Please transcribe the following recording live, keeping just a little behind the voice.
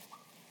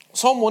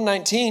Psalm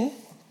 119,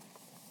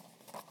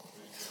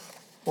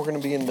 we're going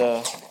to be in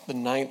the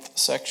ninth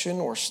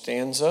section or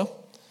stanza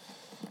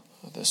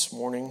this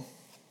morning.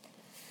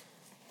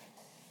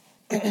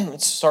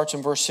 It starts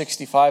in verse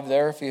 65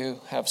 there, if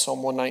you have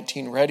Psalm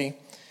 119 ready.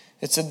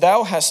 It said,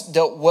 Thou hast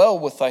dealt well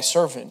with thy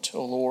servant,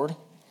 O Lord,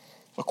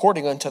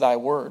 according unto thy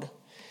word.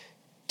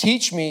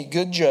 Teach me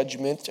good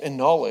judgment and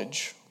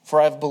knowledge,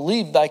 for I have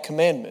believed thy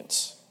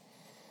commandments.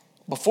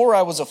 Before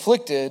I was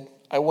afflicted,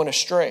 I went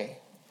astray,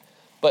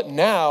 but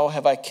now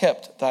have I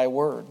kept thy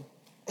word.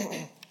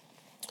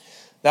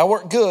 Thou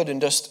art good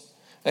and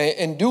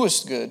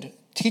doest good.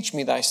 Teach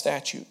me thy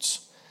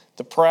statutes.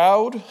 The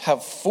proud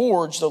have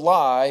forged a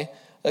lie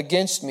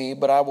against me,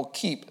 but I will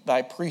keep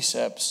thy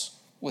precepts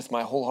with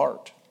my whole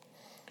heart.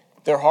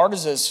 Their heart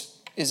is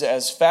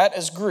as fat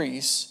as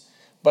grease,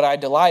 but I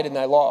delight in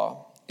thy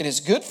law. It is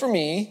good for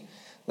me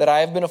that I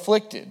have been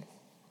afflicted,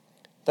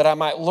 that I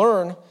might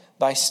learn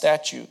thy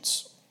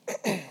statutes.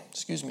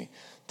 Excuse me.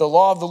 The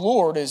law of the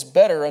Lord is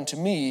better unto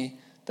me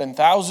than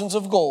thousands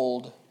of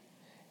gold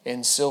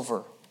and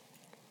silver.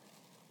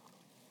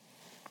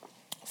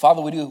 Father,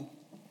 we do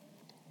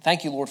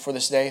thank you, Lord, for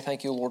this day.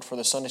 Thank you, Lord, for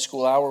the Sunday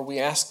school hour. We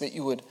ask that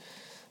you would,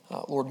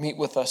 Lord, meet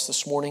with us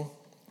this morning.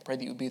 I pray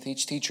that you would be with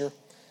each teacher.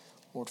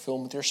 Lord, fill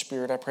them with your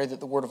Spirit. I pray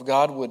that the word of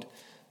God would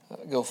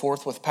go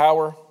forth with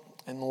power.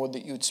 And, Lord,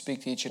 that you would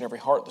speak to each and every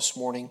heart this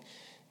morning.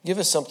 Give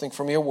us something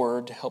from your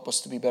word to help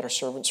us to be better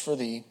servants for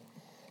thee.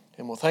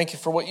 And we'll thank you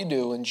for what you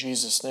do. In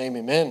Jesus' name,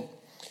 amen.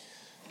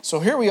 So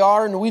here we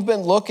are, and we've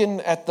been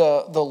looking at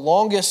the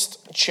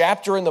longest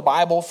chapter in the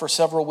Bible for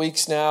several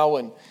weeks now.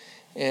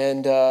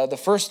 And the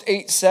first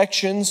 8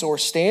 sections or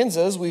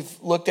stanzas, we've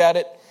looked at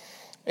it.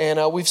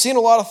 And we've seen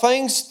a lot of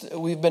things.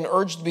 We've been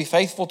urged to be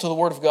faithful to the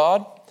Word of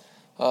God.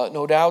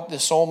 No doubt the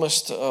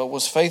psalmist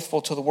was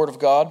faithful to the Word of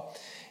God.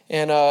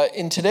 And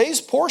in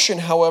today's portion,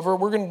 however,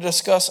 we're going to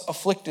discuss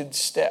afflicted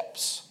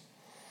steps.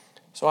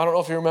 So I don't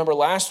know if you remember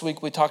last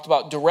week we talked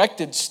about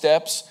directed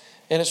steps.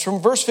 And it's from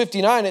verse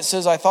 59. It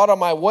says, I thought on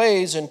my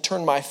ways and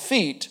turned my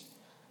feet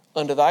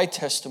unto thy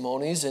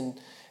testimonies. And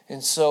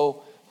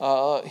so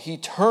he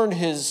turned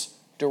his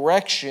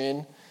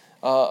direction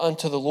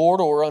unto the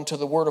Lord or unto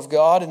the Word of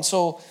God. And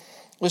so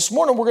this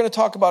morning we're going to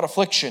talk about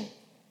affliction.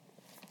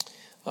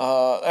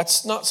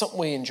 That's not something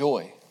we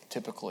enjoy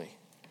typically.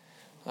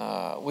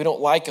 We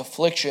don't like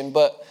affliction,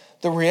 but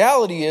the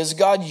reality is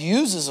God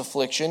uses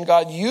affliction,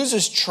 God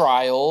uses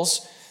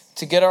trials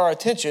to get our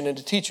attention and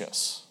to teach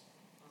us.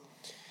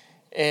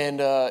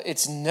 And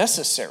it's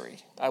necessary,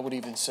 I would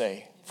even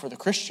say, for the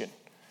Christian,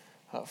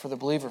 for the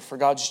believer, for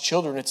God's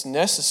children. It's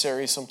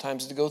necessary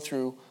sometimes to go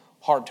through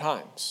hard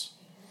times,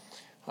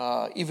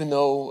 even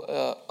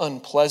though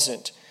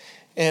unpleasant.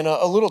 And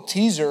a little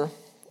teaser,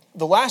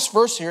 the last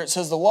verse here, it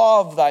says, the law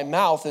of thy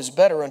mouth is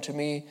better unto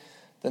me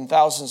than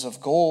thousands of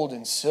gold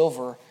and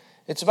silver.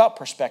 It's about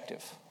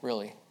perspective,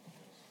 really.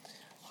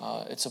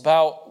 It's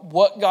about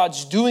what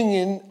God's doing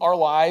in our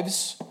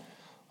lives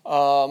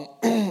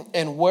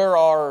and where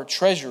our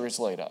treasure is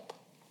laid up.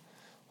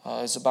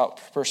 It's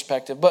about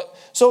perspective. But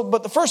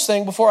the first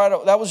thing,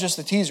 that was just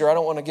a teaser. I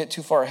don't want to get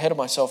too far ahead of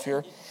myself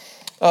here.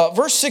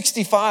 Verse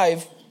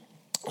 65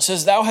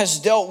 says, Thou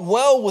hast dealt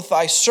well with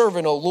thy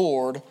servant, O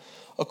Lord,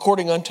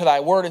 according unto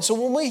thy word. And so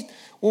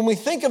when we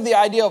think of the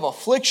idea of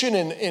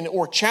affliction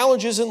or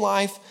challenges in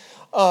life,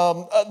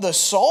 the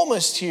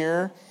psalmist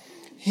here,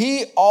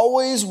 he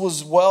always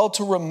was well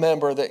to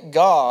remember that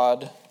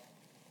God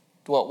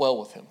dwelt well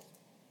with him.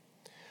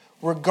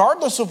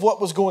 Regardless of what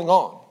was going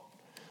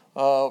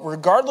on,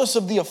 regardless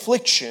of the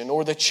affliction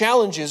or the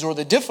challenges or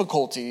the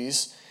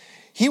difficulties,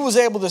 he was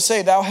able to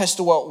say, Thou hast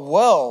dwelt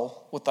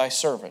well with thy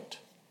servant.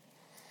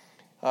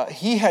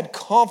 He had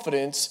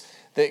confidence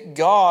that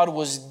God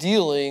was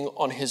dealing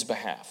on his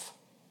behalf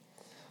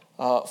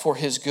for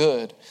his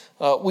good.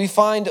 We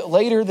find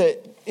later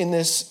that in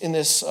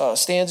this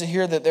stanza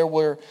here that there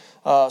were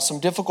some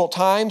difficult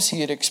times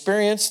he had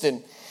experienced,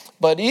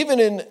 but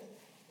even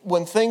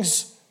when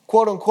things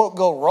quote unquote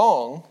go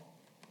wrong,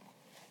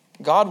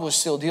 God was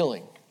still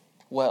dealing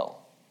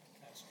well.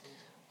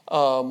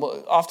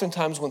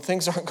 Oftentimes when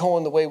things aren't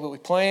going the way we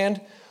planned,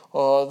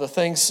 the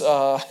things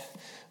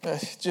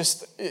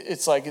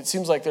it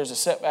seems like there's a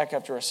setback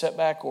after a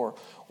setback or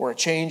a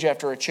change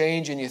after a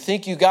change, and you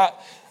think you got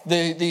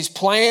these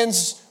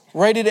plans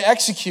ready to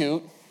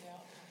execute,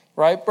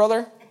 right,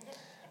 brother?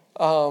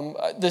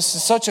 This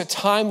is such a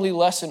timely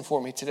lesson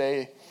for me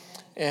today,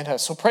 and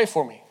so pray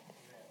for me.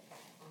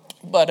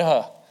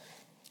 But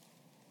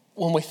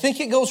when we think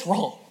it goes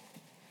wrong,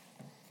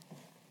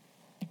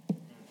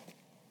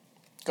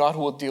 God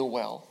will deal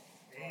well.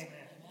 Amen.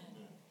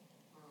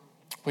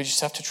 We just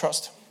have to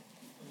trust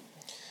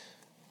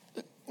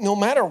him. No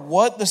matter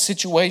what the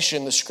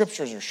situation, the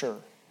scriptures are sure.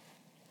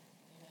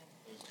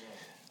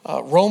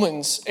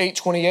 Romans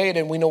 8:28,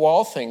 and we know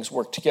all things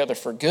work together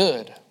for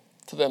good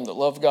to them that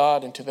love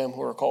God and to them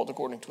who are called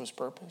according to his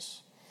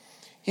purpose.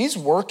 He's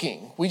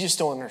working. We just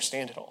don't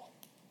understand it all.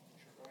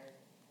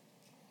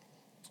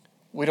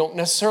 We don't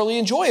necessarily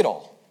enjoy it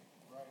all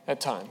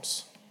at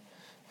times.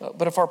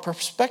 But if our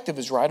perspective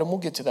is right, and we'll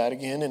get to that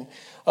again, and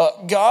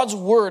God's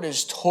word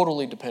is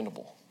totally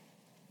dependable.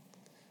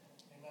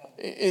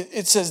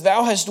 It says,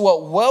 thou hast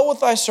dwelt well with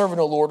thy servant,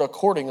 O Lord,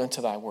 according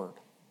unto thy word.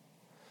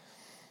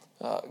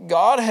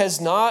 God has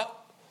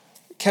not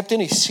kept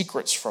any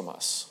secrets from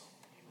us.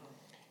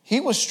 He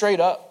was straight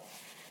up.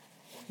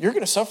 You're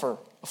going to suffer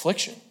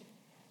affliction.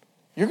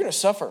 You're going to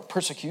suffer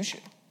persecution.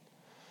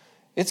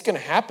 It's going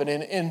to happen.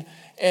 And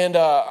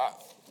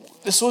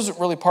this wasn't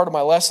really part of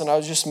my lesson. I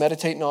was just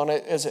meditating on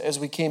it as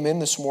we came in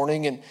this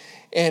morning.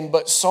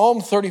 But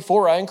Psalm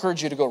 34, I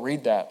encourage you to go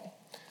read that.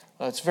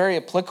 It's very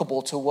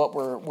applicable to what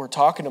we're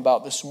talking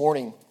about this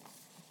morning.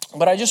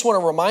 But I just want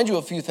to remind you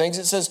of a few things.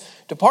 It says,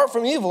 depart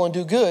from evil and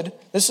do good.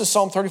 This is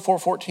Psalm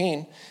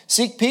 34:14.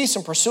 Seek peace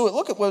and pursue it.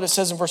 Look at what it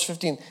says in verse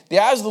 15. The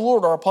eyes of the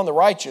Lord are upon the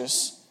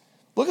righteous.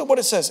 Look at what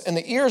it says. And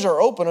the ears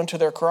are open unto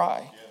their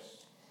cry.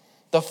 Yes.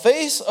 The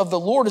face of the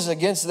Lord is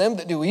against them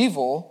that do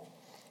evil,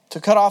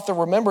 to cut off the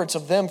remembrance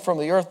of them from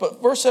the earth.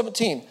 But verse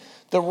 17,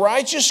 the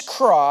righteous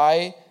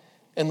cry,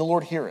 and the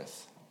Lord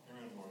heareth.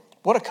 Amen.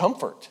 What a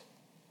comfort.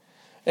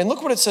 And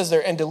look what it says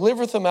there, and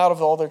delivereth them out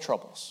of all their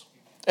troubles.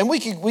 And we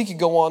could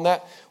go on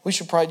that. We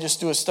should probably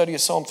just do a study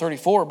of Psalm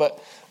 34. But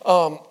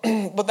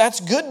that's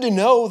good to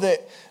know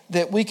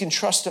that we can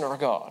trust in our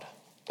God.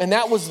 And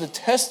that was the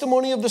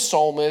testimony of the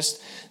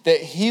psalmist,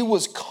 that he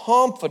was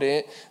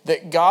confident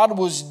that God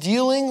was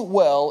dealing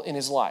well in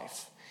his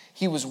life.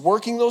 He was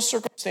working those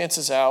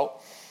circumstances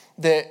out,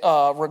 that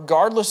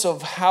regardless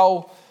of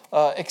how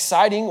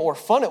exciting or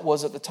fun it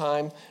was at the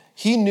time,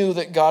 he knew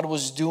that God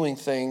was doing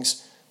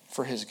things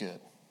for his good,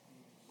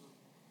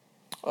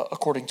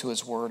 according to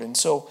his word. And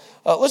so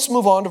let's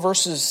move on to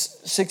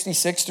verses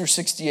 66 through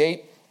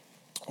 68.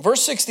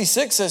 Verse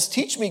 66 says,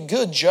 teach me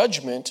good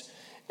judgment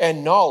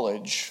and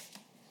knowledge,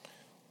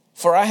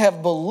 for I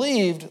have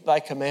believed thy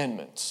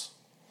commandments.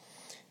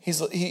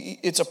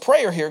 It's a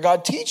prayer here.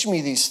 God, teach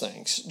me these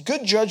things.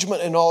 Good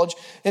judgment and knowledge.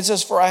 It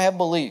says, for I have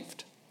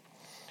believed.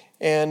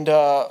 And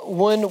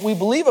when we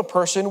believe a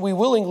person, we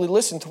willingly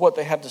listen to what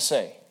they have to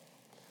say.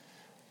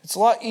 It's a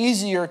lot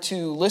easier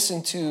to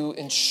listen to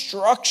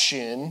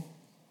instruction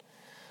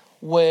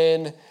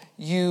when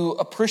you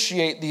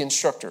appreciate the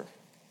instructor.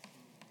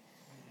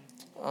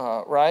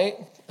 Right?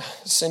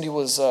 Cindy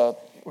was,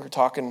 we were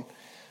talking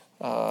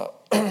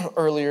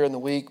earlier in the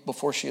week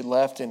before she had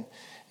left, and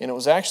it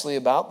was actually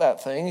about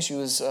that thing. She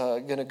was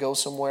going to go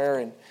somewhere,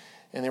 and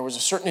there was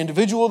a certain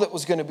individual that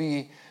was going to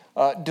be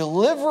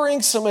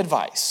delivering some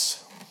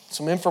advice,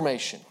 some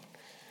information.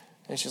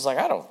 And she's like,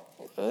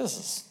 this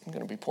is going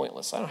to be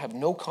pointless. I have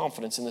no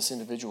confidence in this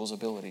individual's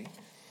ability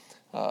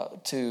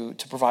to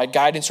provide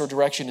guidance or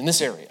direction in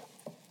this area.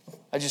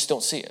 I just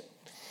don't see it.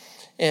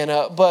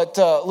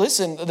 But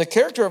listen, the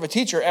character of a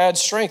teacher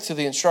adds strength to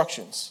the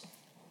instructions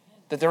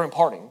that they're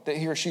imparting, that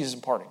he or she is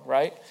imparting,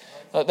 right?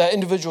 That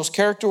individual's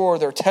character or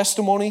their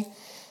testimony,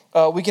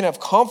 we can have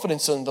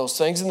confidence in those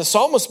things. And the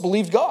psalmist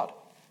believed God.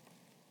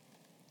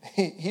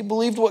 He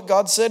believed what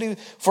God said.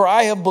 For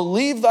I have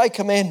believed thy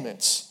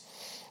commandments.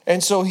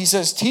 And so he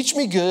says, teach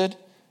me good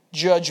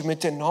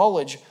judgment and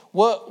knowledge.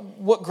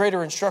 What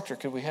greater instructor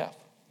could we have?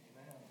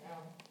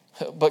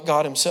 But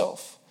God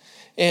himself.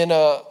 And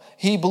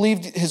he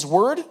believed his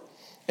word,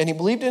 and he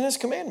believed in his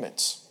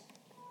commandments.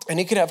 And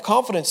he could have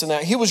confidence in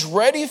that. He was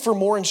ready for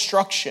more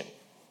instruction.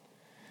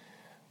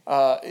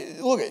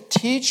 Look,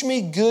 teach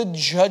me good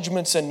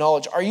judgments and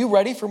knowledge. Are you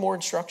ready for more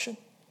instruction?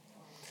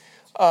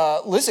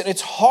 Listen,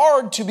 it's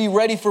hard to be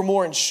ready for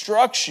more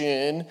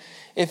instruction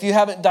if you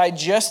haven't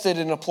digested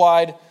and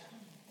applied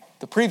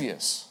the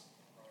previous.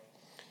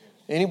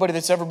 Anybody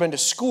that's ever been to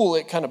school,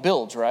 it kind of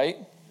builds, right?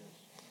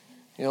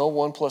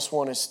 1 +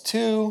 1 is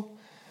 2.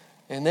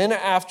 And then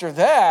after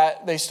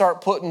that, they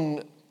start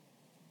putting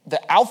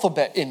the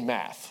alphabet in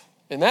math.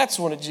 And that's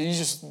when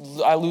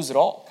I lose it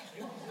all,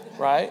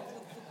 right?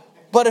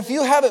 But if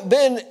you haven't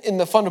been in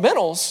the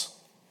fundamentals,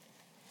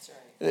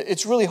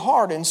 it's really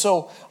hard. And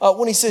so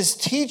when he says,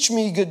 teach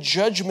me good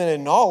judgment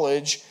and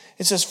knowledge,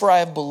 it says, for I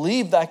have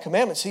believed thy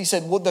commandments. He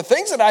said, well, the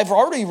things that I've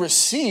already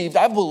received,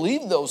 I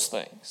believe those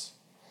things.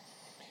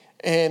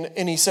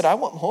 And he said, I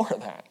want more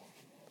of that.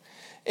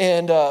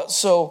 And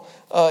so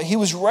he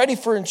was ready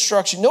for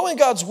instruction. Knowing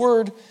God's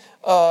word,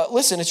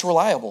 listen, it's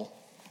reliable.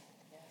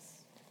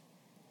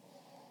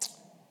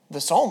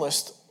 The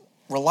psalmist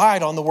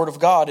relied on the word of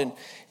God,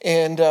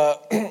 and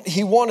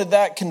he wanted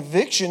that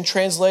conviction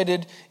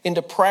translated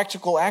into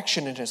practical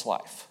action in his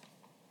life.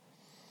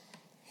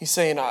 He's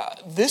saying,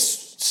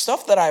 this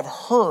stuff that I've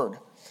heard,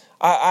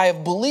 I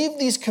have believed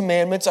these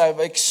commandments, I've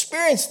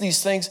experienced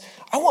these things,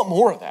 I want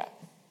more of that.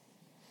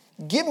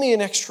 Give me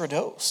an extra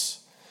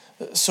dose,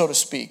 so to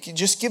speak.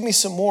 Just give me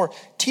some more.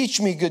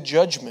 Teach me good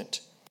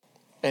judgment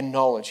and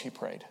knowledge, he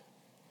prayed.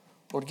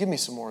 Lord, give me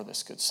some more of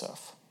this good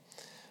stuff.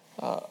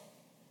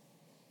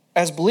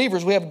 As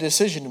believers, we have a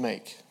decision to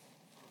make.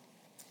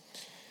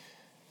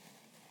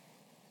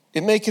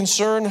 It may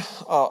concern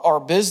our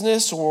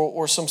business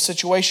or some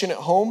situation at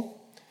home.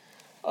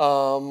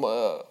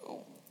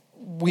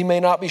 We may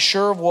not be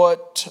sure of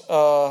what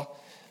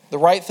the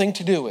right thing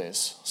to do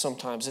is.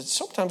 Sometimes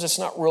it's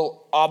not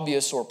real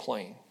obvious or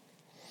plain.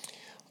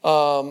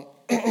 But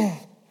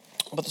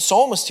the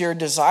psalmist here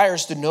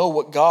desires to know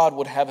what God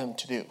would have him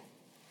to do.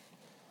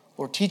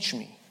 Lord, teach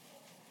me.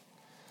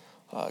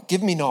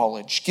 Give me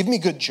knowledge. Give me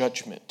good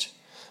judgment.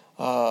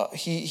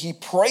 He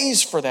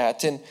prays for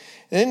that. And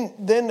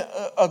then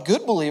a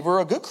good believer,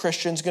 a good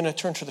Christian is going to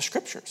turn to the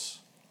Scriptures.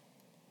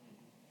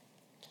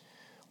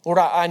 Lord,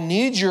 I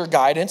need your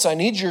guidance. I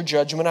need your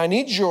judgment. I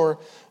need your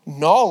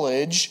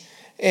knowledge.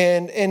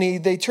 And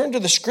they turn to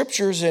the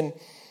Scriptures,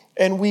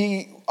 and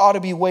we ought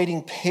to be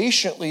waiting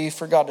patiently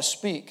for God to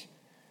speak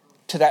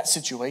to that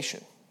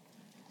situation.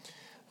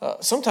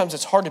 Sometimes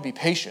it's hard to be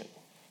patient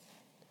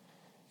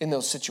in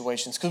those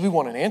situations because we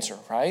want an answer,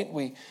 right?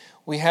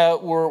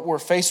 We're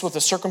faced with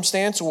a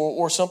circumstance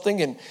or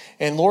something,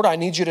 and Lord, I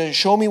need you to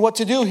show me what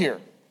to do here.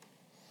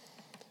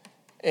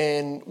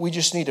 And we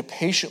just need to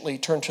patiently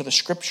turn to the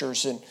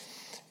Scriptures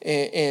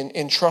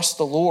and trust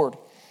the Lord.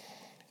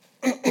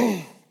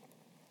 The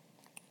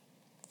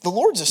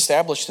Lord's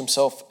established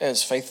himself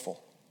as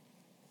faithful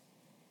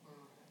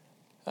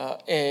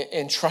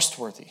and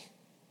trustworthy.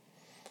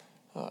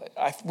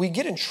 We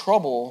get in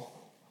trouble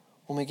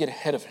when we get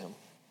ahead of him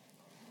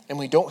and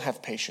we don't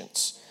have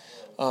patience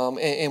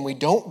and we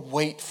don't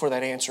wait for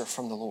that answer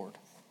from the Lord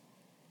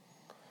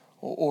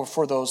or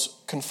for those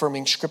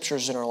confirming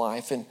scriptures in our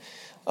life. And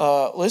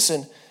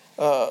listen,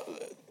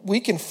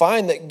 we can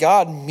find that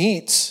God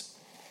meets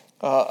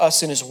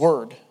us in his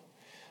word.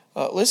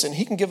 Listen,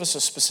 he can give us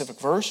a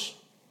specific verse.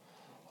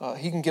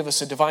 He can give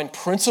us a divine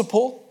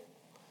principle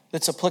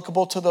that's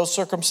applicable to those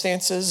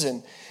circumstances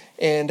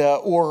and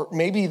or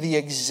maybe the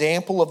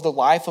example of the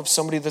life of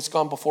somebody that's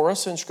gone before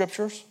us in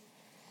scriptures.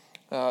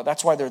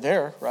 That's why they're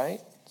there, right?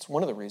 It's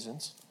one of the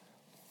reasons.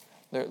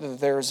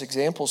 There's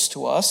examples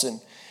to us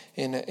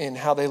in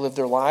how they live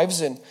their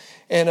lives.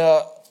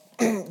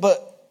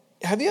 But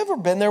have you ever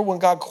been there when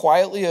God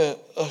quietly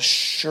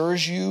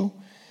assures you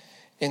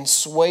and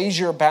sways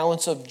your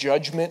balance of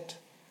judgment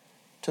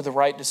to the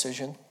right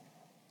decision?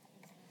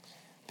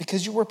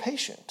 Because you were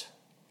patient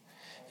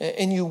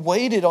and you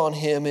waited on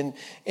him and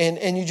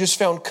you just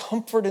found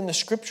comfort in the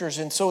scriptures.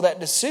 And so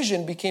that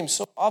decision became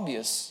so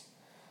obvious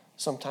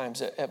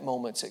sometimes at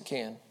moments it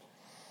can.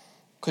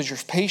 Because you're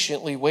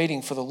patiently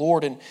waiting for the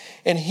Lord.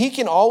 And he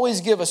can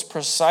always give us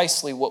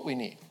precisely what we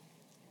need.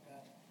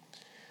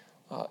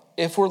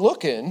 If we're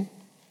looking,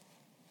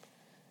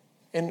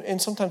 and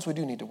sometimes we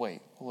do need to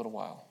wait a little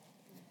while.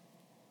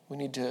 We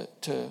need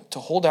to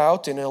hold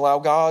out and allow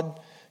God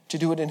to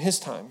do it in his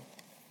time.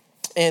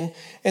 And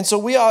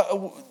so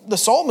the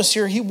psalmist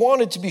here, he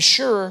wanted to be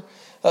sure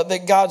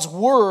that God's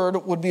word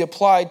would be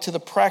applied to the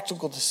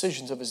practical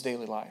decisions of his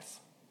daily life.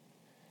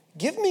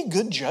 Give me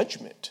good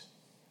judgment.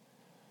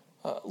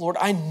 Lord,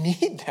 I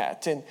need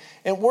that.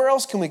 And where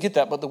else can we get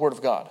that but the word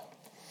of God?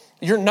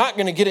 You're not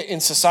going to get it in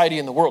society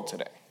in the world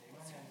today.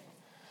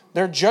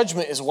 Their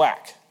judgment is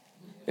whack,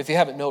 if you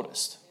haven't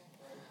noticed.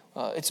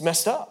 It's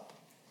messed up.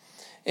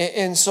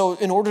 And so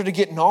in order to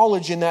get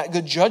knowledge in that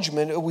good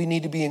judgment, we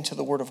need to be into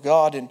the word of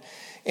God.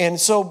 And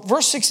so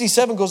verse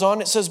 67 goes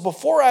on. It says,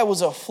 before I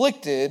was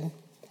afflicted,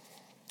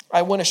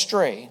 I went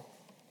astray.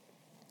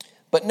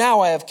 But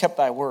now I have kept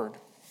thy word.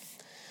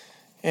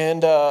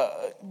 And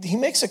he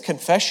makes a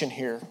confession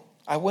here.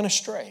 I went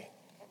astray.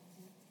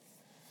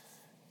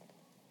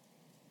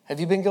 Have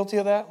you been guilty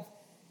of that?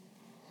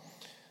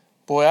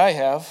 Boy, I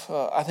have.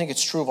 I think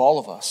it's true of all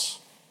of us.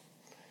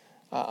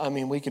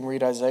 We can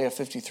read Isaiah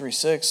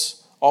 53:6.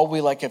 All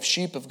we like have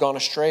sheep have gone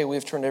astray. We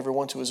have turned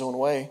everyone to his own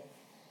way.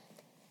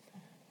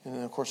 And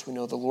then, of course, we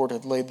know the Lord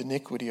had laid the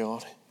iniquity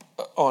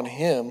on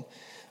him.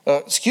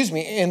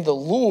 And the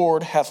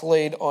Lord hath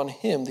laid on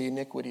him the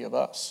iniquity of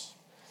us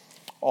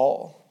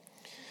all.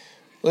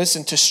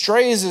 Listen, to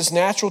stray is as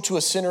natural to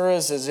a sinner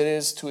as it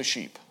is to a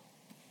sheep.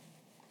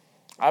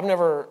 I've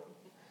never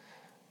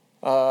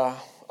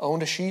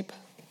owned a sheep.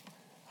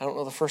 I don't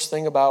know the first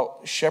thing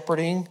about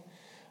shepherding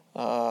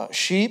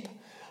sheep.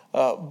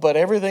 But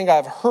everything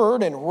I've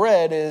heard and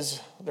read is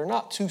they're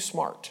not too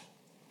smart.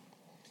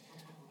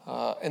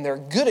 And they're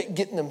good at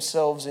getting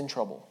themselves in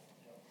trouble.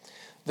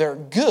 They're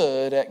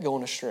good at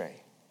going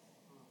astray.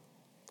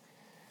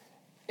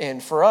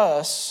 And for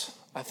us,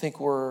 I think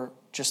we're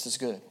just as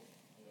good.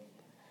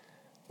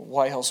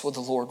 Why else would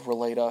the Lord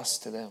relate us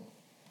to them?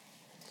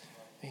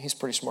 He's a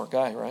pretty smart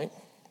guy, right?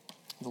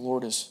 The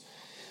Lord is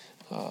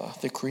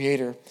the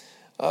creator.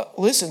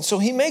 Listen, so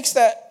he makes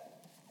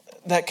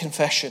that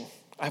confession.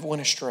 I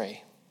went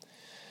astray.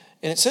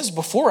 And it says,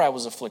 before I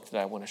was afflicted,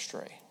 I went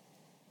astray.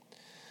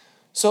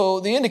 So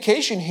the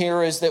indication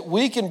here is that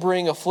we can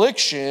bring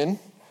affliction,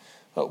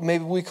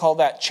 maybe we call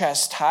that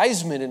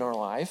chastisement in our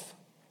life.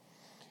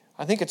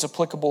 I think it's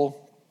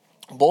applicable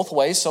both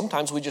ways.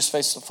 Sometimes we just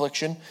face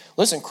affliction.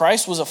 Listen,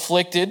 Christ was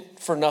afflicted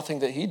for nothing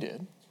that he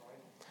did.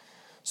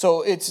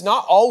 So it's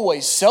not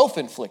always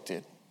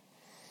self-inflicted,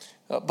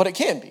 but it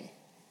can be.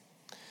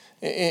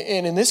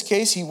 And in this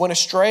case, he went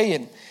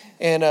astray.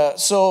 And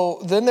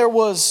so then there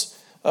was,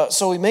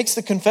 so he makes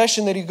the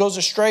confession that he goes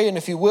astray. And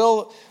if you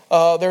will,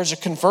 there's a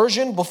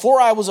conversion.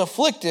 Before I was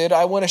afflicted,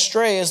 I went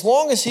astray. As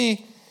long as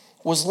he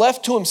was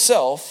left to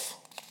himself,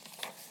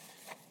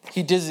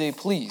 he did as he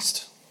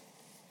pleased.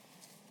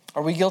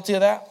 Are we guilty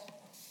of that?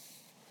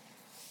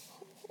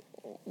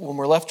 When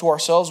we're left to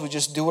ourselves, we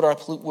just do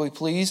what we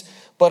please.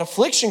 But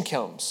affliction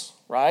comes,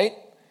 right?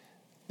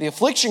 The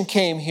affliction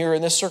came here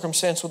in this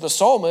circumstance with the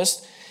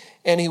psalmist,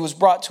 and he was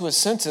brought to his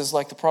senses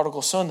like the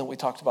prodigal son that we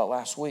talked about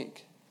last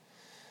week.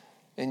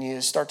 And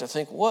you start to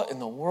think, what in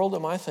the world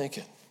am I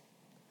thinking?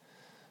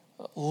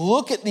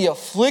 Look at the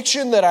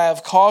affliction that I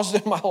have caused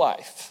in my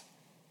life.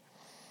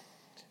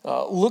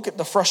 Look at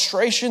the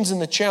frustrations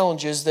and the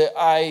challenges that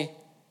I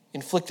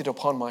inflicted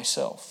upon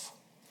myself.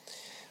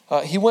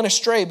 He went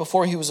astray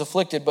before he was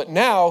afflicted, but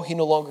now he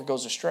no longer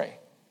goes astray,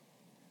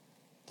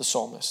 the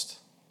psalmist.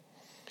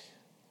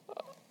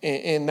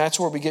 And that's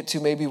where we get to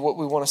maybe what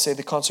we want to say,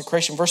 the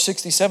consecration. Verse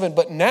 67,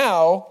 but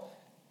now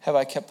have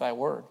I kept thy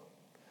word.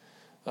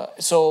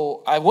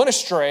 So I went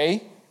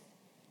astray.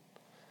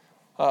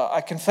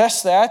 I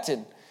confess that,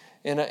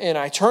 and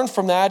I turned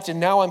from that, and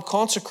now I'm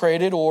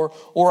consecrated or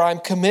I'm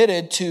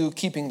committed to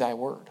keeping thy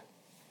word.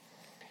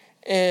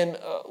 And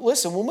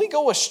listen, when we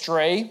go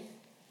astray,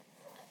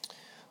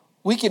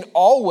 we can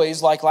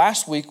always, like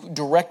last week,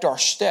 direct our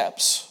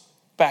steps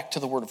back to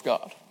the word of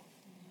God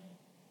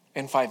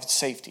and find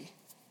safety.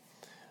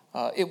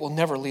 It will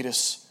never lead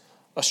us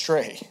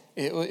astray.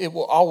 It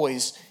will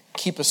always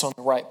keep us on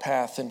the right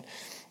path.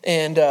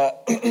 And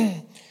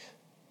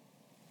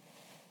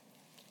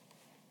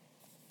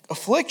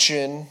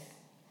affliction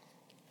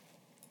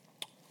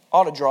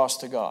ought to draw us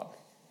to God.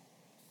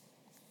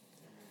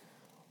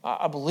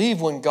 I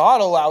believe when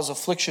God allows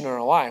affliction in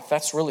our life,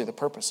 that's really the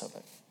purpose of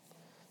it.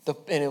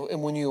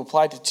 And when you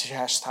apply it to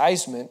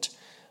chastisement,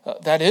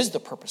 that is the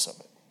purpose of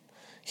it.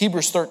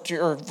 Hebrews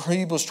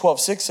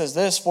 12:6 says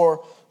this,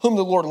 for whom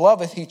the Lord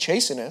loveth, he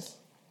chasteneth,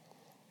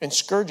 and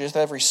scourgeth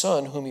every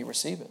son whom he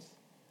receiveth.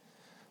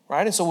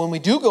 Right? And so when we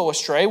do go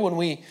astray, when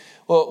we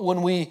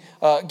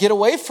get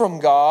away from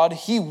God,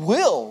 he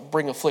will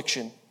bring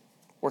affliction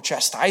or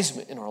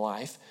chastisement in our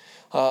life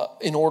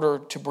in order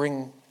to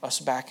bring us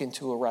back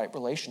into a right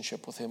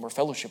relationship with him or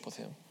fellowship with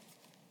him.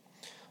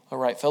 A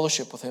right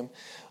fellowship with him.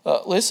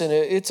 Listen,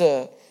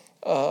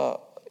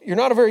 you're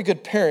not a very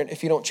good parent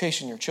if you don't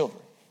chasten your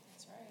children.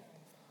 That's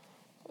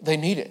right. They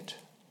need it.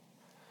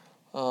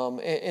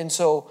 And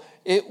so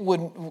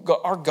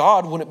our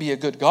God wouldn't be a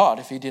good God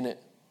if he didn't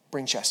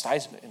bring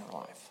chastisement in our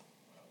life.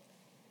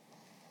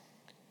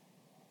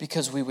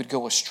 Because we would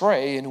go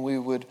astray and we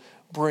would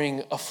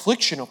bring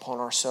affliction upon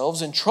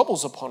ourselves and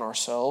troubles upon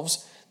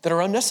ourselves that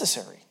are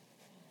unnecessary.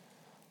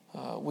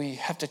 We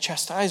have to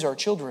chastise our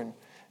children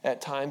at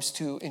times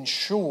to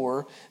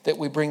ensure that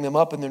we bring them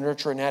up in the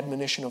nurture and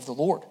admonition of the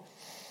Lord.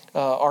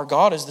 Our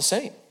God is the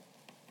same.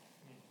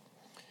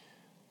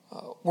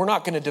 We're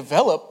not going to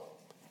develop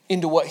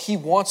into what he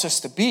wants us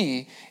to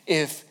be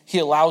if he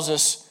allows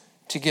us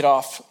to get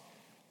off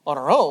on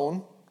our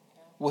own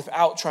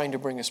without trying to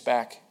bring us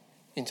back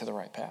into the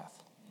right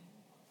path.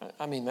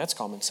 I mean, that's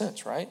common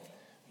sense, right?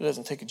 It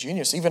doesn't take a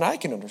genius. Even I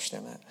can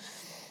understand that.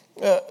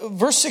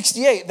 Verse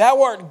 68,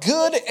 thou art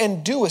good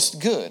and doest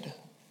good.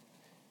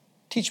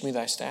 Teach me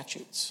thy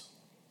statutes.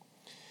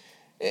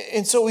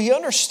 And so he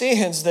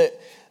understands that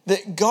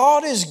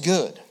God is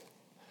good.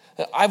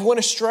 I've went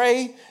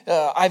astray.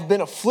 I've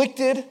been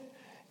afflicted.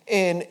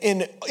 And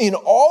in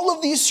all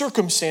of these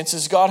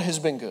circumstances, God has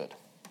been good.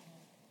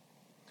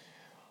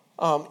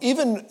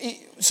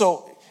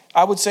 So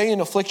I would say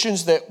in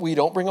afflictions that we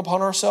don't bring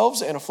upon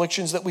ourselves and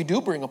afflictions that we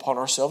do bring upon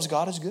ourselves,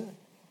 God is good.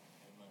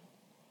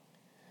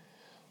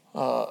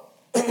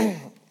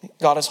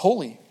 God is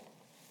holy.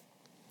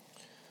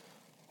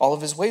 All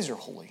of his ways are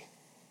holy.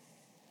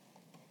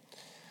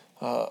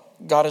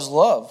 God is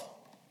love.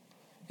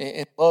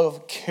 And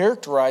love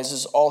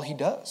characterizes all he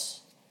does.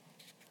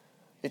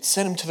 It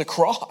sent him to the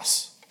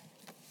cross.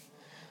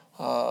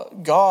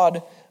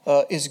 God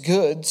is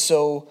good,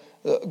 so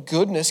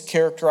goodness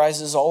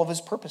characterizes all of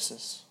his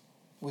purposes.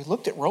 We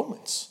looked at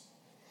Romans.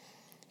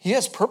 He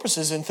has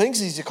purposes and things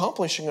he's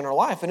accomplishing in our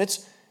life, and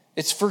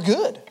it's for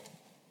good.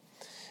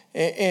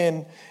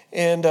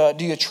 And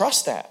do you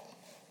trust that?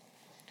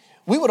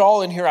 We would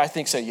all in here, I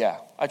think, say, yeah,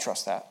 I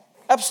trust that.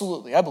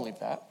 Absolutely, I believe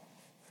that.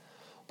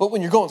 But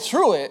when you're going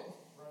through it,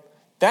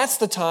 that's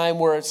the time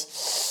where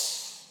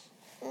it's,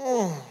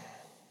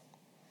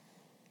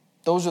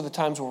 those are the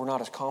times where we're not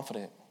as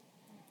confident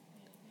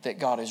that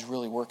God is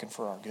really working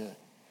for our good.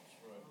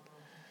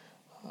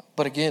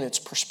 But again, it's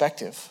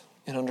perspective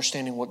and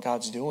understanding what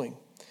God's doing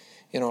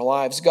in our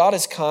lives. God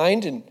is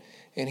kind,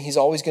 and he's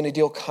always going to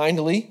deal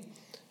kindly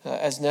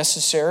as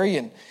necessary.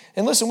 And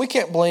listen, we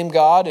can't blame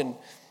God and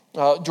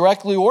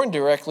directly or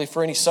indirectly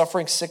for any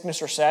suffering,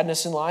 sickness, or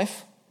sadness in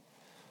life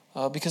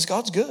because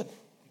God's good.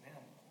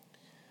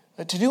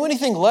 To do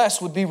anything less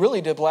would be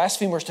really to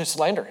blaspheme or to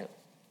slander him.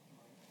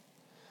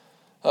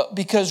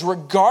 Because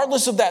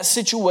regardless of that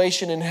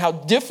situation and how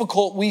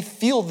difficult we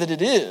feel that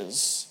it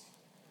is,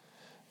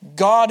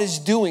 God is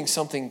doing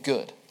something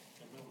good.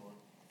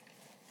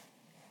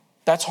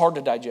 That's hard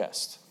to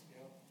digest.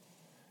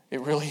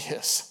 It really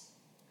is.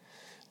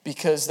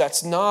 Because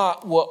that's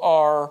not what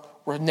our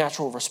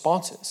natural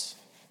response is.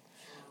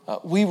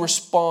 We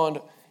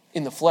respond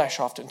in the flesh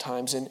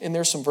oftentimes. And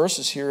there's some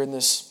verses here in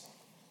this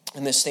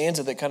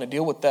stanza that kind of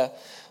deal with the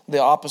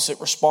opposite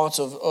response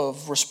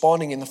of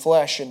responding in the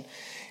flesh.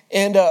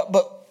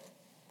 But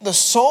the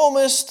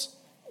psalmist,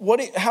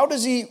 how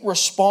does he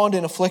respond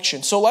in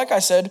affliction? So like I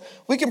said,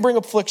 we can bring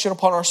affliction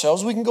upon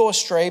ourselves. We can go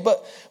astray.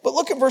 But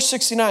look at verse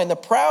 69. The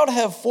proud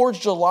have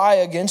forged a lie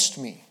against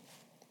me,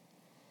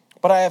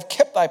 but I have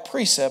kept thy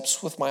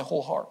precepts with my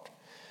whole heart.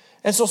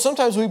 And so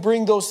sometimes we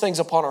bring those things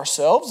upon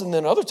ourselves, and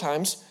then other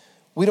times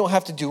we don't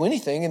have to do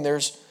anything, and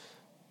there's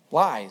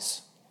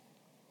lies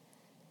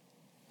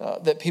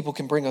that people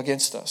can bring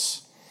against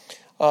us.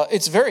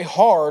 It's very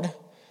hard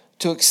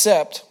to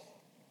accept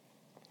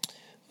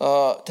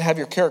to have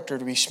your character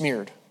to be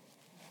smeared,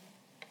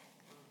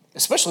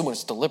 especially when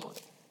it's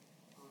deliberate.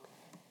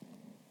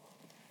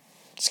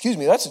 Excuse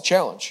me, that's a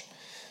challenge.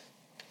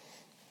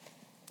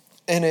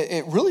 And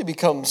it really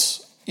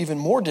becomes even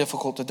more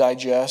difficult to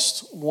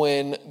digest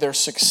when they're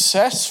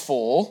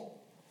successful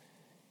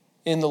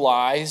in the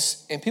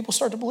lies and people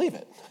start to believe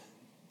it.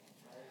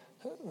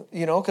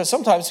 You know, because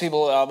sometimes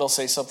people, they'll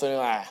say something,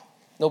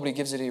 nobody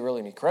gives it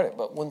really any credit.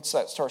 But once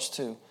that starts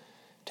to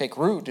take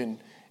root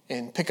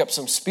and pick up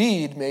some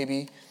speed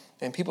maybe,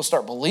 and people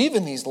start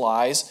believing these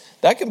lies,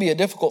 that can be a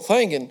difficult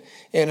thing.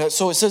 And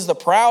so it says, the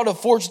proud have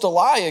forged a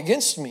lie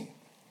against me.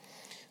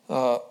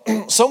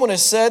 Someone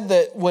has said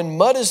that when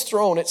mud is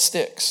thrown, it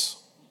sticks.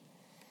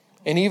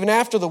 And even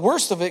after the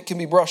worst of it can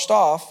be brushed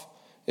off,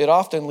 it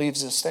often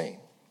leaves a stain.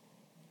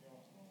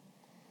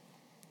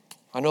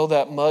 I know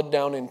that mud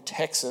down in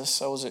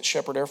Texas, I was at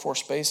Shepherd Air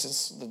Force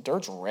Base, the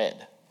dirt's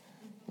red.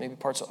 Maybe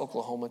parts of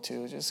Oklahoma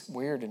too, it's just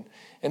weird.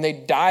 And they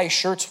dye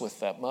shirts with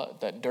that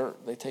mud, that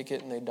dirt. They take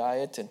it and they dye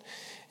it.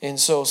 And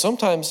so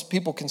sometimes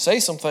people can say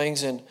some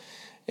things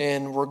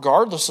and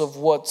regardless of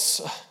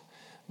what's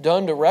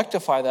done to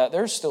rectify that,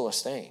 there's still a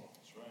stain.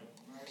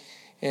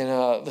 And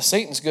the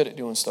Satan's good at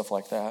doing stuff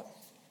like that.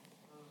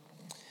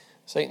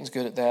 Satan's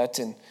good at that.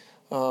 And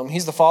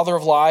he's the father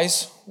of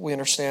lies. We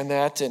understand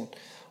that. And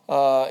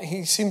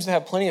he seems to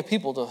have plenty of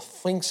people to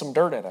fling some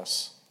dirt at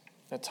us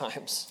at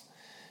times.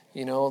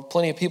 You know,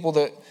 plenty of people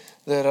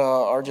that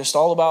are just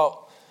all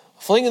about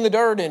flinging the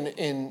dirt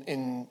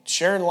and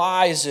sharing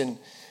lies and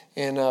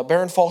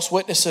bearing false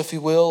witness, if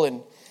you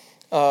will.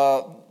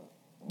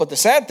 But the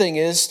sad thing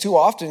is, too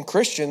often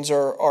Christians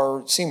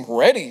seem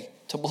ready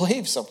to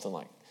believe something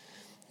like,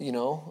 you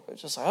know,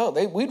 it's just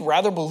like, we'd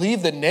rather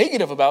believe the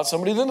negative about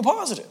somebody than the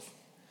positive.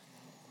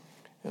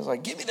 It's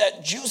like, give me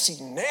that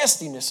juicy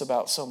nastiness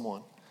about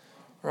someone,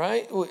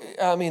 right?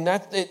 I mean,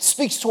 that it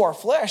speaks to our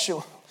flesh.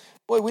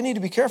 Boy, we need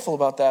to be careful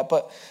about that.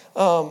 But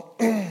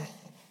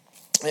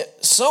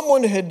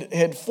someone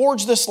had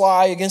forged this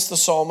lie against the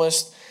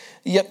psalmist,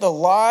 yet the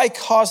lie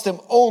caused him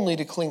only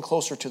to cling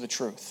closer to the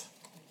truth.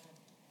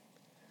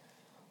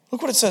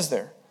 Look what it says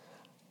there.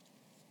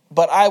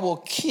 But I will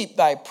keep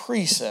thy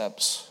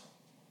precepts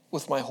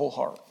with my whole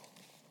heart.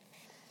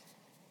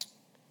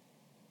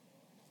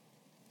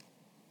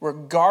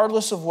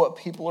 Regardless of what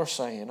people are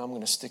saying, I'm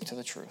going to stick to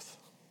the truth.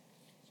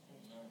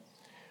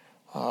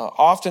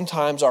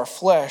 Oftentimes our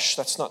flesh,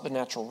 that's not the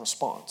natural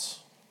response.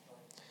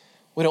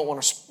 We don't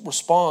want to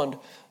respond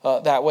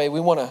that way. We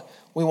want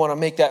to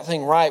make that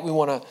thing right. We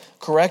want to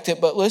correct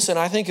it. But listen,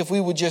 I think if we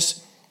would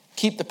just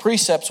keep the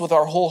precepts with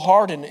our whole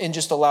heart and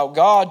just allow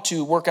God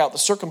to work out the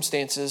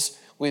circumstances,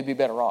 we'd be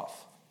better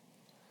off.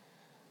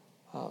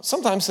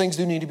 Sometimes things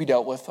do need to be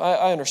dealt with.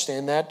 I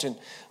understand that.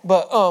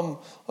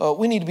 But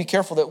we need to be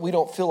careful that we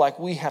don't feel like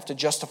we have to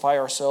justify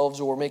ourselves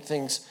or make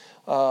things,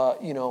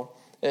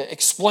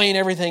 explain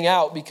everything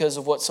out because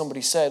of what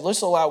somebody said.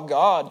 Let's allow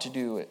God to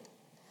do it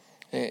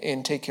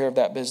and take care of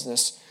that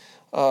business.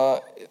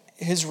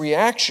 His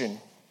reaction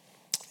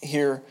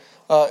here,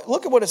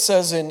 look at what it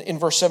says in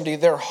verse 70.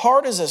 Their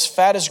heart is as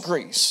fat as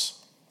grease,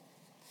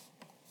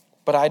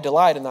 but I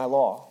delight in thy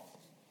law.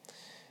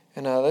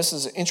 And this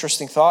is an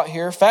interesting thought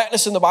here.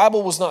 Fatness in the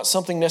Bible was not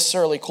something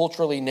necessarily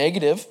culturally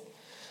negative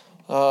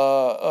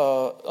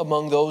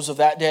among those of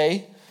that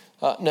day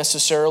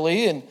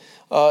necessarily. And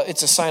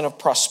it's a sign of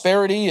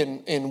prosperity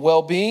and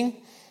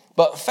well-being.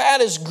 But fat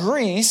as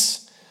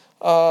grease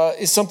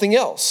is something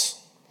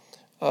else.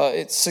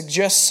 It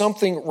suggests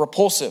something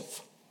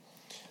repulsive.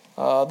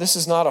 This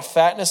is not a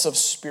fatness of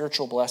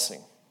spiritual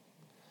blessing,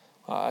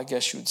 I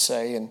guess you would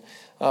say.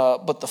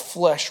 But the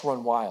flesh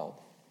run wild.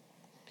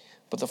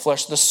 But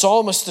the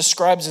psalmist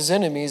describes his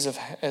enemies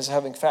as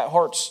having fat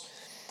hearts.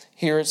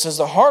 Here it says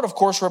the heart, of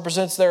course,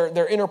 represents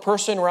their inner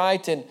person,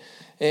 right? And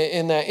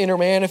in that inner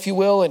man, if you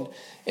will. And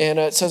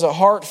it says a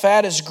heart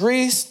fat as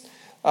grease.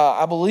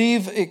 I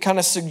believe it kind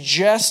of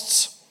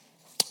suggests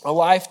a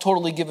life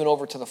totally given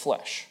over to the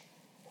flesh.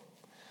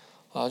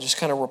 Just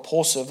kind of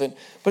repulsive.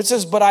 But it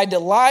says, but I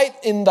delight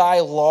in thy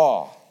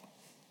law.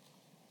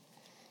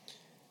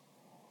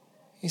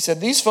 He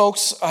said, these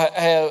folks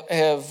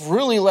have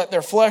really let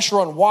their flesh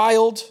run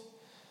wild,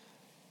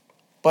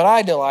 but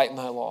I delight in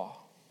thy law.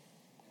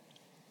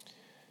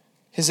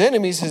 His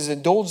enemies had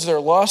indulged their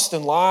lust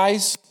and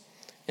lies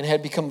and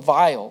had become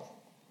vile.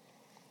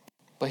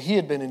 But he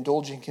had been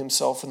indulging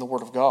himself in the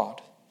Word of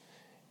God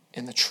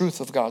and the truth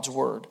of God's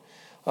Word.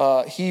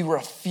 He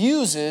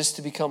refuses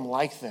to become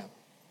like them.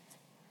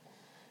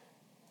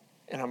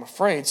 And I'm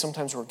afraid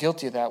sometimes we're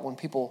guilty of that when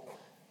people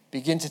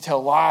begin to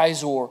tell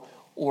lies or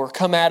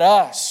come at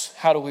us.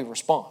 How do we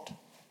respond?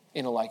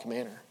 In a like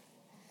manner.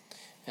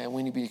 And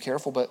we need to be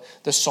careful. But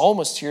the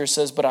psalmist here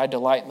says, but I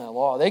delight in thy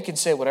law. They can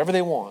say whatever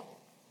they want.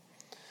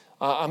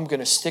 I'm going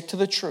to stick to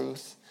the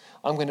truth.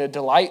 I'm going to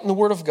delight in the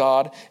Word of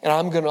God. And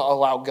I'm going to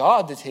allow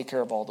God to take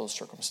care of all those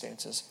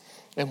circumstances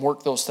and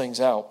work those things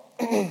out.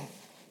 He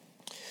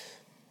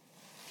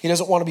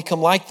doesn't want to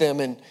become like them.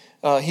 And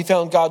he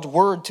found God's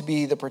Word to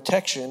be the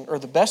protection or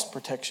the best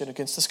protection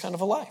against this kind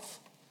of a life.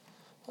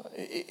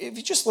 If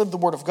you just live the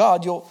Word of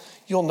God,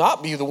 you'll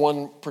not be the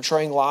one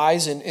portraying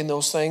lies in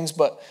those things.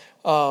 But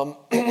do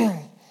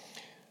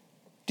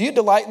you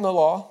delight in the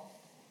law?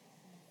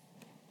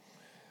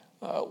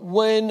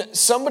 When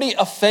somebody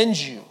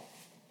offends you,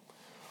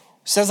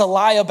 says a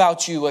lie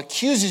about you,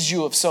 accuses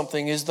you of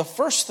something, is the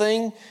first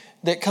thing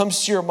that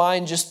comes to your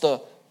mind just the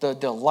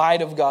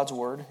delight of God's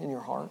Word in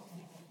your heart?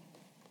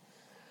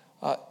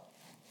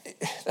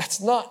 That's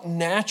not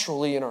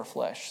naturally in our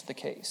flesh the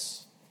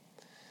case.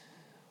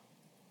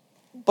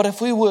 But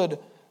if we would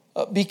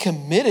be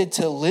committed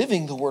to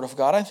living the Word of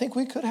God, I think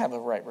we could have a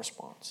right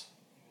response.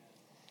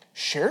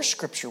 Share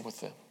Scripture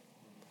with them.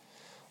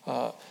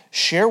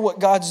 Share what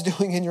God's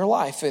doing in your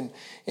life. And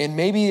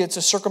maybe it's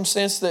a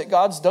circumstance that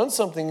God's done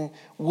something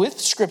with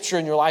Scripture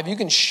in your life. You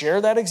can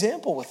share that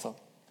example with them.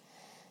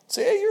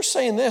 Say, hey, you're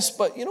saying this,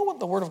 but you know what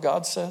the Word of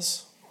God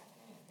says?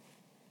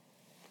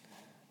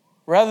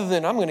 Rather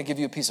than, I'm going to give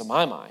you a piece of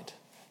my mind.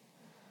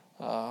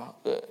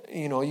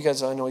 You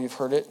guys, I know you've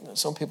heard it.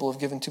 Some people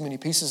have given too many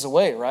pieces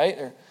away, right?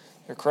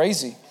 They're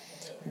crazy.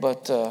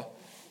 But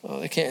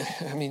they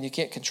can't, you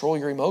can't control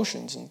your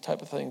emotions and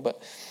type of thing.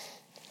 But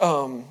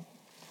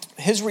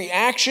his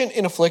reaction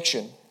in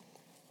affliction.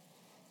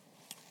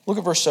 Look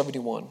at verse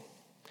 71.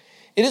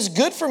 It is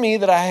good for me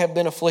that I have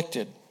been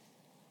afflicted.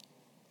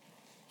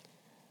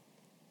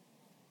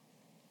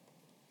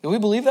 Do we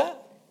believe that?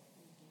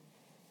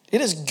 It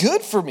is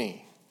good for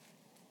me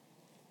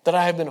that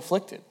I have been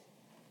afflicted.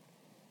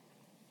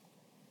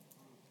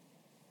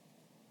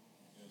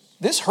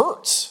 This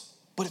hurts,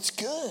 but it's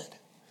good.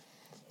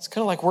 It's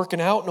kind of like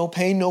working out, no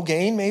pain, no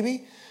gain,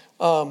 maybe.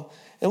 And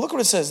look what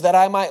it says, that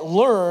I might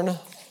learn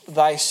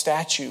thy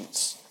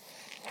statutes.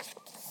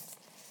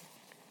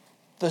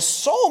 The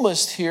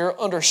psalmist here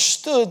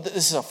understood that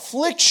this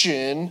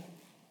affliction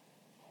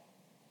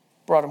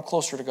brought him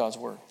closer to God's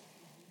Word.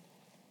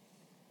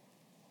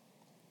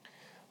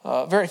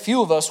 Very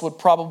few of us would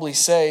probably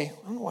say,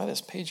 I don't know why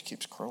this page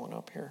keeps crawling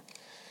up here,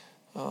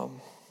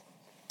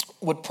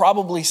 would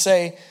probably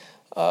say,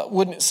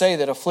 wouldn't say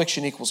that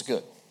affliction equals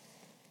good.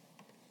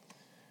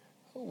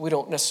 We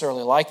don't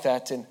necessarily like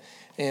that,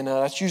 and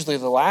that's usually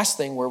the last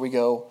thing where we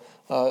go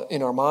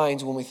in our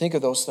minds when we think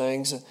of those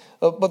things.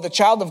 But the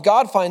child of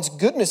God finds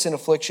goodness in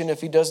affliction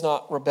if he does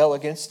not rebel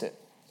against it.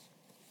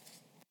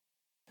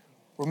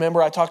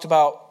 Remember I talked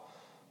about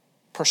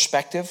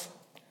perspective?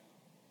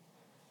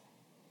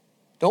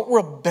 Don't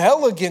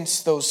rebel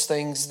against those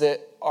things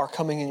that are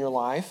coming in your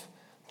life,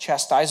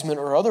 chastisement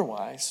or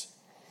otherwise,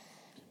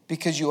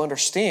 because you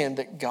understand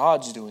that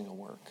God's doing a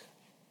work.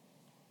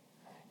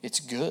 It's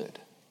good.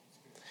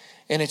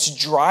 And it's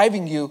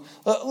driving you.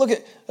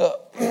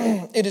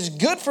 It is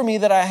good for me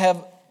that I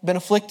have been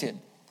afflicted,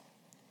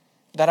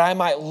 that I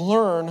might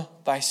learn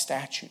thy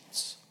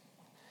statutes.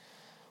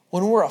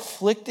 When we're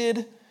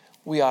afflicted,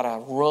 we ought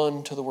to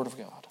run to the Word of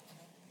God.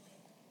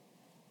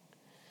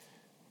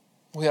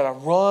 We ought to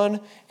run,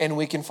 and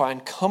we can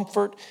find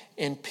comfort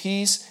and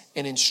peace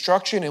and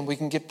instruction, and we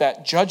can get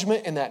that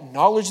judgment and that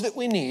knowledge that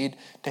we need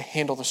to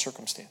handle the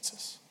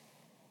circumstances.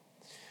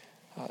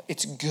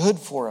 It's good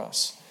for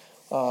us.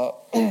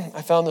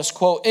 I found this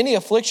quote, any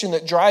affliction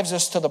that drives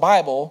us to the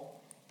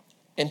Bible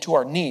and to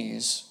our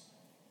knees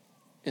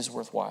is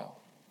worthwhile.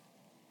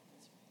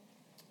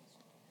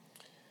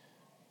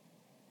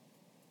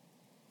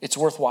 It's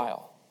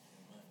worthwhile.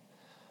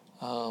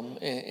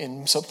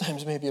 And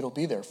sometimes maybe it'll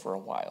be there for a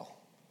while.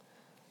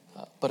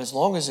 But as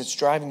long as it's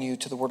driving you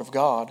to the Word of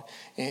God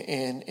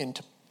and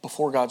to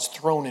before God's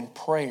throne in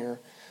prayer,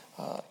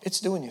 it's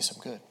doing you some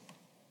good.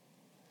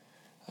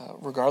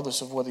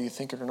 Regardless of whether you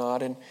think it or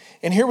not.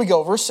 And here we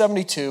go, verse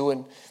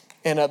 72.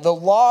 And the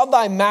law of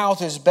thy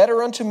mouth is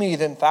better unto me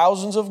than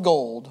thousands of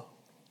gold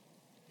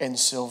and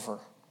silver.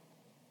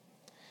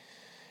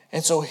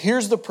 And so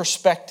here's the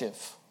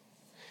perspective.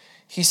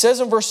 He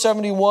says in verse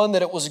 71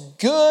 that it was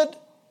good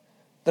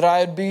that I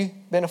had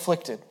been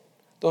afflicted.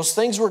 Those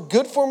things were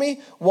good for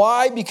me.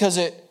 Why? Because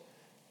it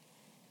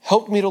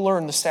helped me to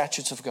learn the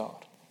statutes of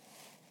God.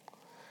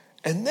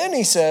 And then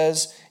he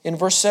says in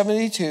verse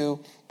 72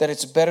 that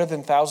it's better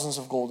than thousands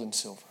of gold and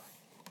silver.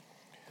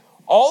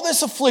 All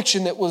this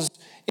affliction that was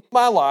in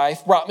my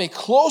life brought me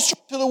closer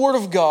to the Word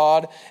of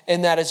God,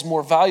 and that is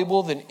more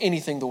valuable than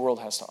anything the world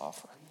has to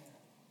offer.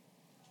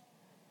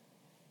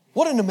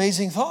 What an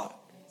amazing thought.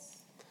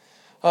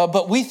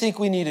 But we think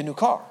we need a new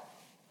car.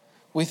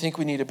 We think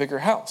we need a bigger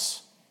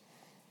house.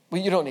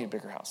 Well, you don't need a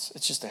bigger house.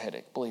 It's just a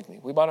headache, believe me.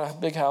 We bought a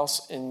big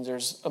house and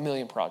there's a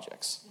million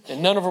projects.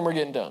 And none of them are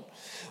getting done.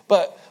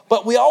 But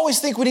we always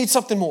think we need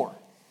something more.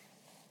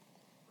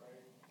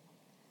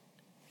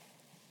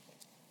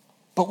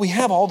 But we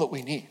have all that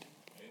we need.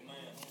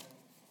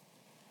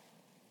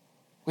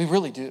 We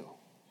really do.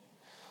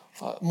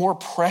 More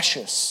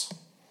precious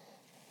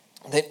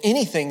than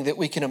anything that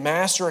we can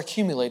amass or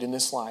accumulate in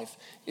this life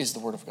is the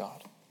Word of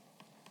God.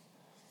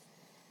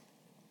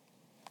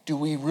 Do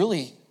we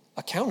really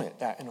account it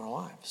that in our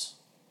lives?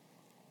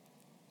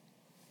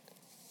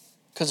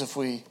 Because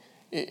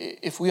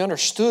if we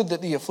understood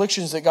that the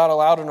afflictions that God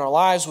allowed in our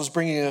lives was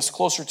bringing us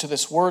closer to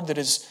this Word that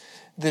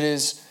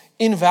is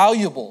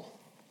invaluable,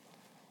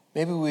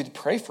 maybe we'd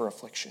pray for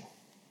affliction.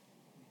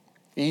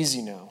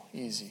 Easy now,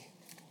 easy.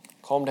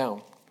 Calm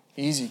down.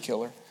 Easy,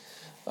 killer.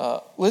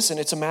 Listen,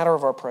 it's a matter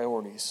of our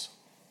priorities.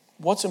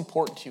 What's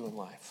important to you in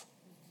life?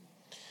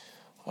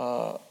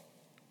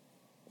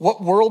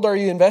 What world are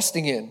you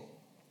investing in?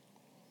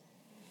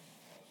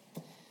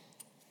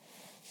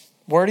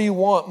 Where do you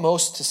want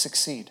most to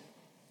succeed?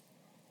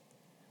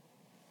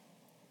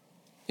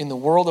 In the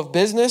world of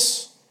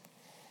business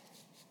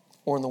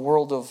or in the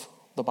world of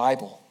the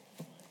Bible?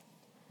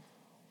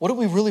 What do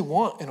we really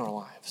want in our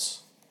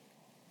lives?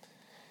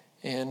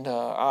 And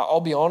I'll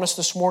be honest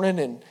this morning,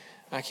 and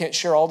I can't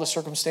share all the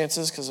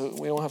circumstances because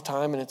we don't have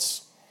time, and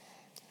it's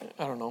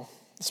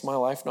my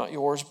life, not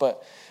yours.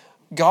 But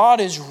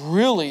God is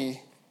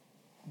really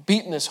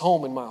beating this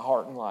home in my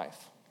heart and life.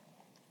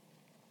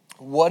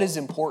 What is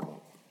important?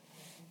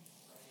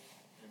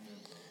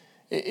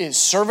 Is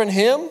serving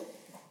Him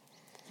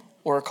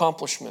or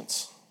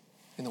accomplishments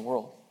in the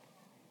world?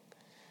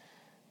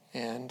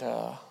 And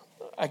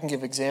I can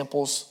give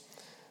examples,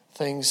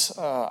 things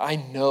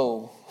I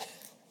know.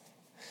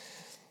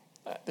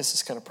 This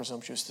is kind of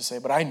presumptuous to say,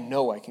 but I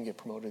know I can get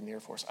promoted in the Air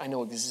Force. I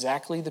know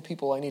exactly the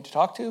people I need to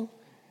talk to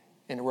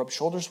and to rub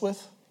shoulders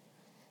with.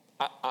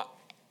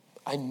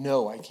 I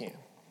know I can.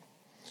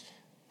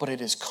 But it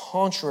is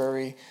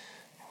contrary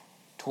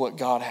to what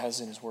God has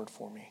in His Word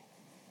for me.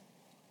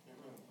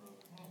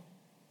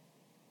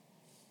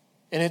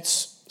 And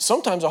it's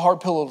sometimes a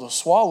hard pill to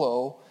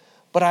swallow,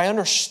 but I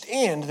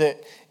understand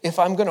that if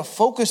I'm going to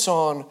focus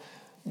on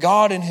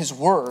God and His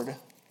Word,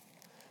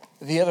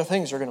 the other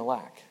things are going to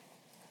lack.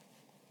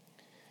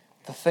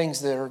 The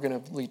things that are going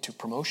to lead to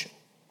promotion.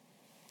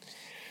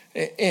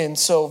 And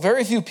so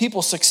very few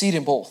people succeed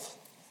in both.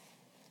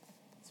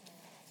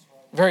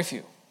 Very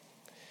few.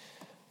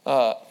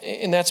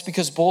 And that's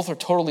because both are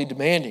totally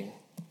demanding.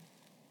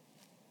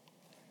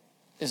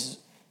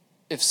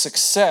 If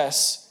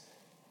success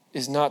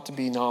is not to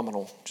be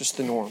nominal, just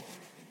the norm,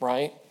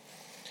 right?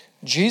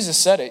 Jesus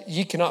said it,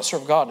 ye cannot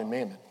serve God and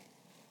mammon.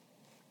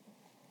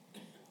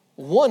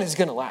 One is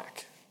going to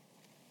lack.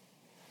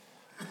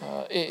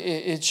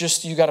 It's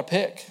just, you got to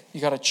pick.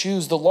 You got to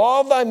choose. The law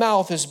of thy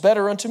mouth is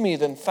better unto me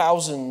than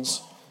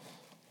thousands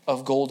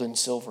of gold and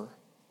silver.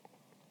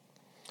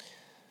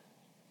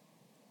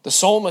 The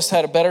psalmist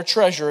had a better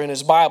treasure in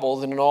his Bible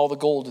than in all the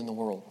gold in the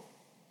world.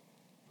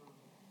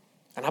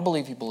 And I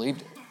believe he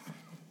believed it.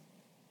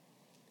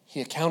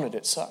 He accounted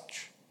it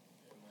such.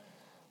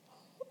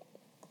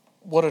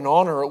 What an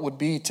honor it would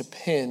be to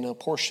pen a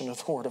portion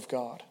of the Word of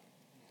God.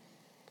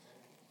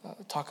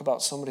 Talk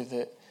about somebody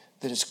that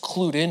is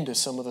clued into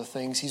some of the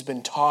things. He's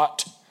been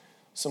taught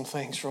some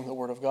things from the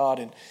Word of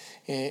God.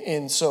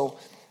 And so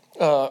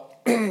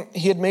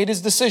he had made his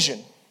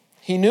decision.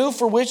 He knew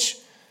for which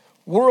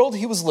world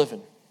he was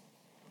living.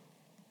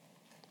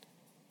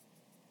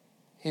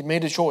 He had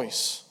made a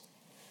choice.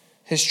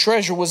 His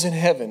treasure was in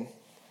heaven.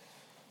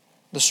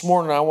 This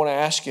morning I want to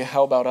ask you,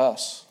 how about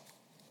us?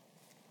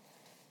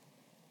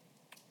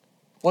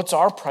 What's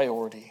our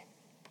priority?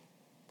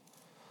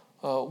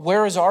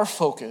 Where is our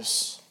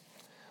focus?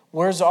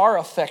 Where's our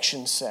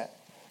affection set?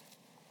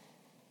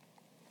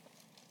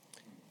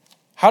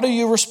 How do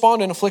you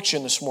respond in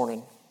affliction this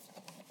morning?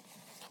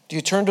 Do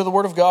you turn to the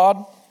Word of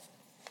God?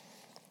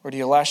 Or do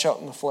you lash out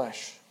in the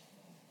flesh?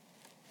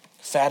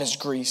 Fat as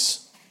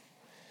grease.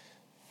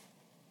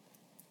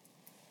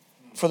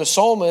 For the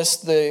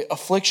psalmist, the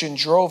affliction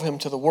drove him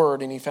to the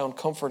Word, and he found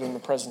comfort in the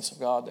presence of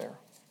God there.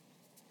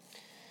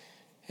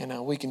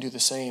 And we can do the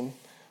same.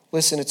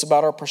 Listen, it's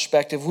about our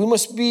perspective. We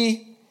must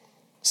be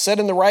set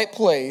in the right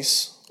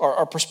place.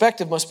 Our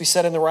perspective must be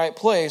set in the right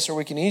place, or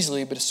we can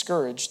easily be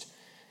discouraged,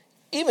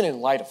 even in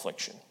light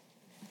affliction.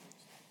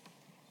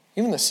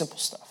 Even the simple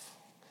stuff.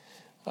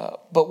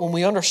 But when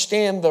we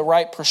understand the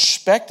right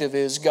perspective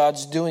is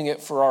God's doing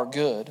it for our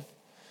good,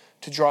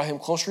 to draw Him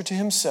closer to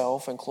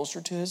Himself and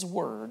closer to His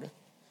Word,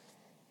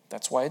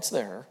 that's why it's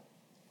there.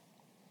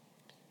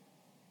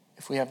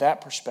 If we have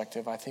that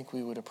perspective, I think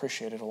we would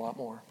appreciate it a lot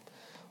more.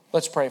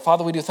 Let's pray.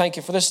 Father, we do thank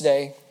You for this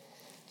day.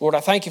 Lord,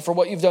 I thank You for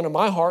what You've done in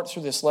my heart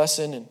through this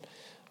lesson, and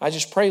I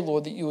just pray,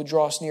 Lord, that You would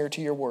draw us near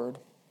to Your Word.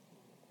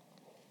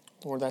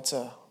 Lord, that's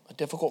a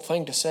difficult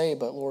thing to say,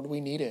 but Lord, we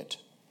need it.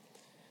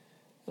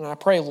 And I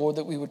pray, Lord,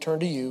 that we would turn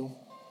to you,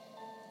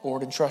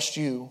 Lord, and trust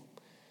you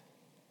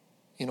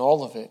in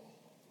all of it,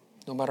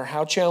 no matter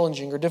how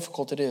challenging or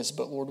difficult it is.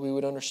 But, Lord, we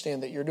would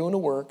understand that you're doing a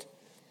work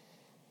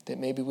that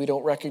maybe we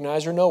don't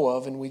recognize or know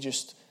of, and we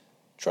just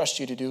trust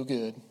you to do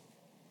good.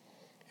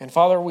 And,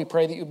 Father, we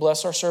pray that you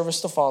bless our service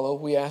to follow.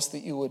 We ask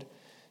that you would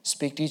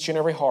speak to each and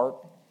every heart.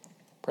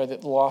 Pray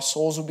that the lost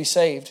souls would be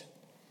saved.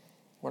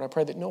 Lord, I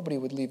pray that nobody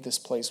would leave this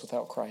place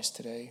without Christ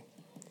today.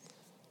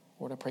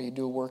 Lord, I pray you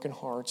do a work in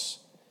hearts.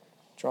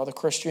 Draw the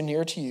Christian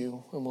near to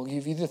you, and we'll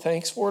give you the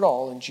thanks for it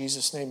all. In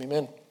Jesus' name,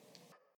 amen.